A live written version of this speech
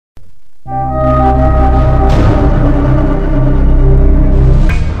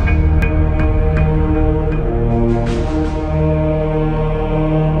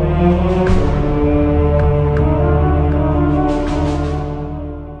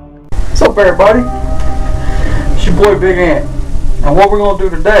What's up, everybody? It's your boy Big Ant, and what we're gonna do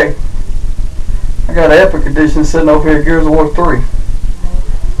today, I got an epic edition sitting over here, Gears of War 3.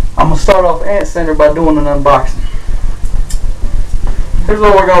 I'm gonna start off AnttCenter by doing an unboxing. Here's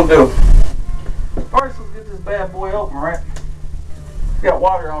what we're gonna do. First, let's get this bad boy open, right? Got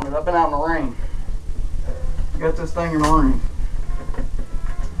water on it. I've been out in the rain. Got this thing in the rain.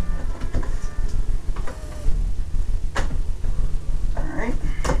 Alright.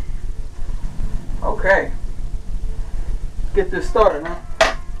 Okay. Let's get this started now.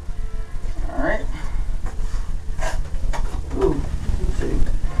 Alright. Ooh, let's see.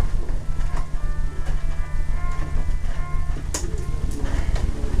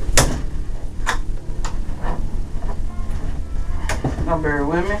 Now bear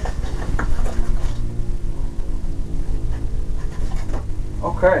with me.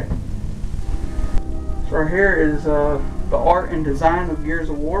 Okay. So right here is the art and design of Gears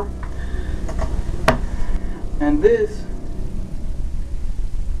of War. And this is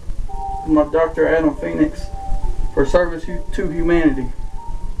my Dr. Adam Phoenix for service to humanity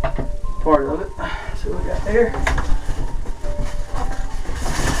part of it. Let's see what we got there.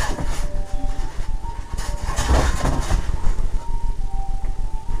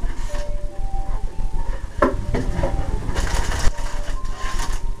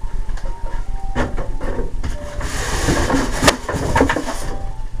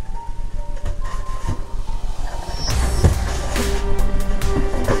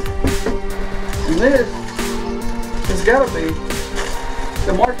 And this has got to be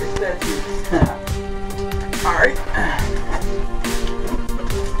the market statue. Alright.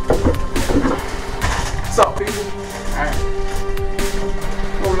 What's up, people? Alright.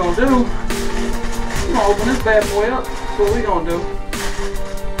 What we're going to do, we're going to open this bad boy up. That's what we're going to do.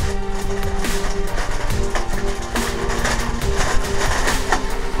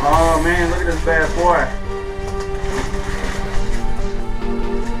 Oh man, look at this bad boy.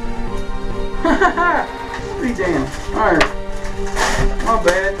 Be damn. Alright. My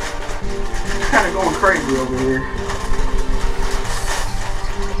bad. Kind of going crazy over here.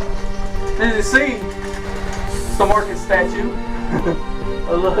 As you see, the market statue.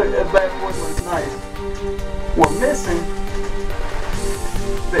 Look, that bad boy looks nice. We're missing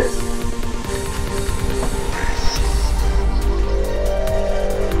this.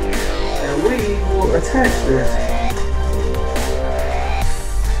 And we will attach this.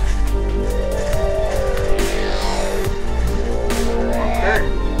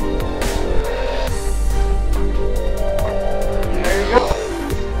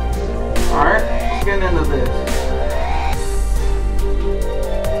 Into this.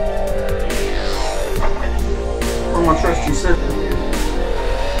 Where my trusty scissors here.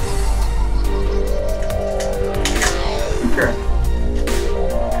 Okay.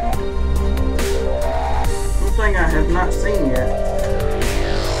 One thing I have not seen yet,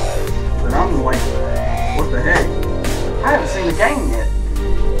 but I'm like, what the heck? I haven't seen the game yet.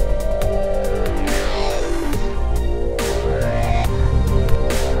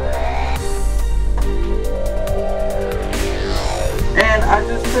 I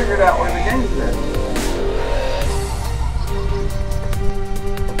just figured out where the game's at.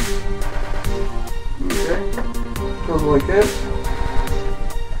 Okay. Goes like this.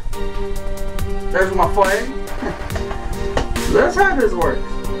 There's my flag. That's how this works.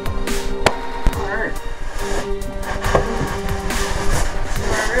 Alright.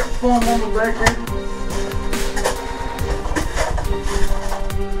 Alright, foam on the back here.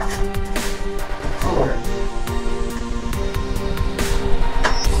 Okay.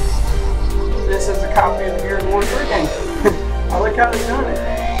 This is a copy of the Gears of War 3 game. I like how they've done it.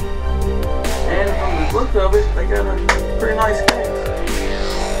 And from the look of it, they got a pretty nice case.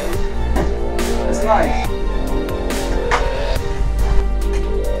 It's nice.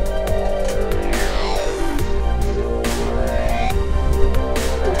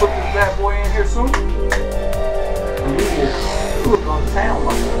 We'll put this bad boy in here soon. And we will go to town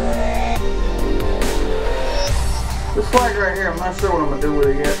like that. This flag right here, I'm not sure what I'm going to do with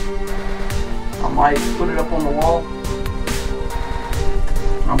it yet. I might put it up on the wall.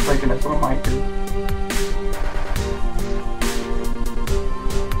 I'm thinking that's what I might do.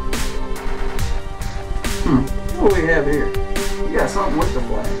 What do we have here? We got something with the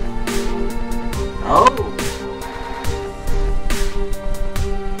flag. Oh!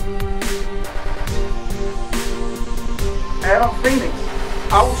 Adam Phoenix.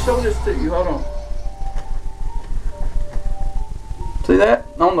 I will show this to you. Hold on. See that?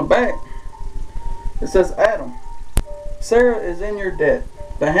 On the back. It says, Adam, Sarah is in your debt.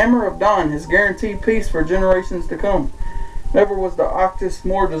 The hammer of Dawn has guaranteed peace for generations to come. Never was the octus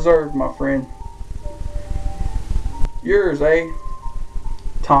more deserved, my friend. Yours, eh?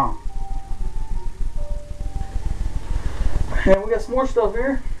 Tom. And we got some more stuff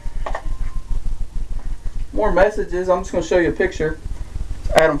here. More messages. I'm just going to show you a picture.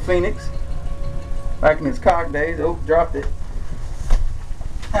 It's Adam Phoenix. Back in his cock days. Oh, dropped it.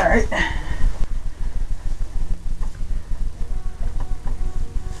 Alright. A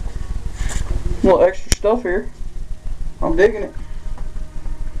little extra stuff here. I'm digging it.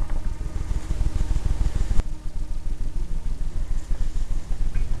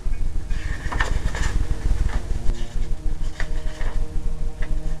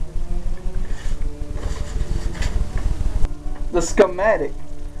 The schematic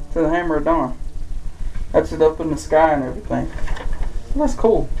to the Hammer of Dawn. That's it up in the sky and everything. That's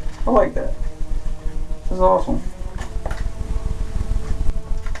cool. I like that. That's awesome.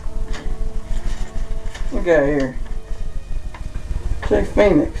 Look at here. J.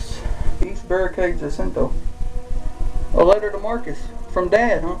 Phoenix. East Barricade Jacinto. A letter to Marcus. From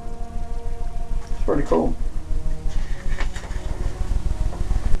Dad, huh? It's pretty cool.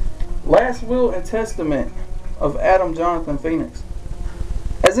 Last will and testament of Adam Jonathan Phoenix.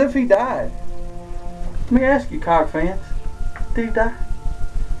 As if he died. Let me ask you, cock fans. Did he die?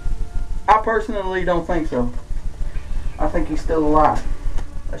 I personally don't think so. I think he's still alive.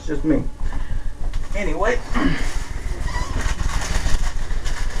 That's just me. Anyway.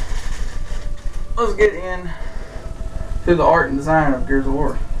 Let's get in to the art and design of Gears of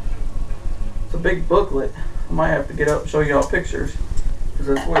War. It's a big booklet. I might have to get up and show y'all pictures, because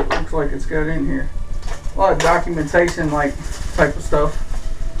that's what it looks like it's got in here. A lot of documentation, like, type of stuff.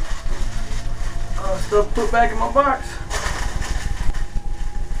 Stuff put back in my box.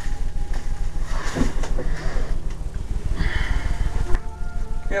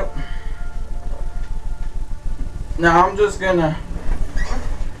 Yep. Now I'm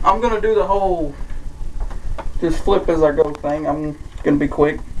gonna do the whole just flip as I go thing. I'm gonna be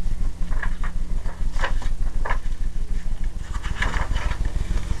quick.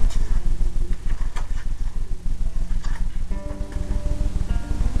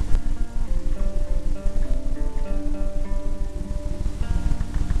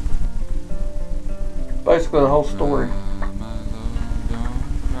 Basically the whole story.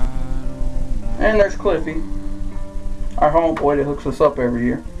 And there's Cliffy, our homeboy that hooks us up every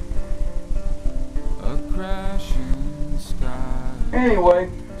year. Anyway,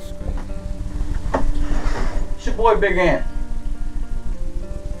 it's your boy Big Ant.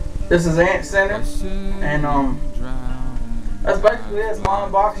 This is AnttCenter, and that's basically it. It's my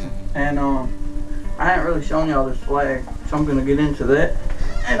unboxing. And I ain't really shown y'all this flag, so I'm gonna get into that,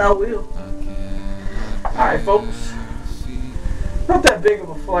 and I will. Alright, folks, not that big of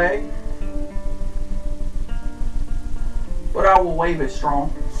a flag, but I will wave it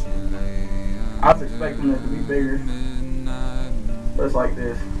strong. I was expecting it to be bigger, but it's like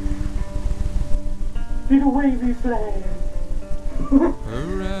this. It's a wavy flag.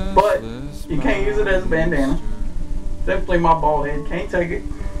 But you can't use it as a bandana. Simply my bald head can't take it.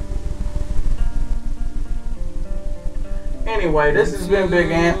 Anyway, this has been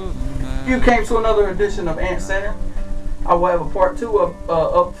Big Ant. You came to another edition of AnttCenter. I will have a part 2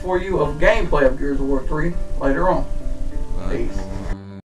 up for you of gameplay of Gears of War 3 later on. Peace.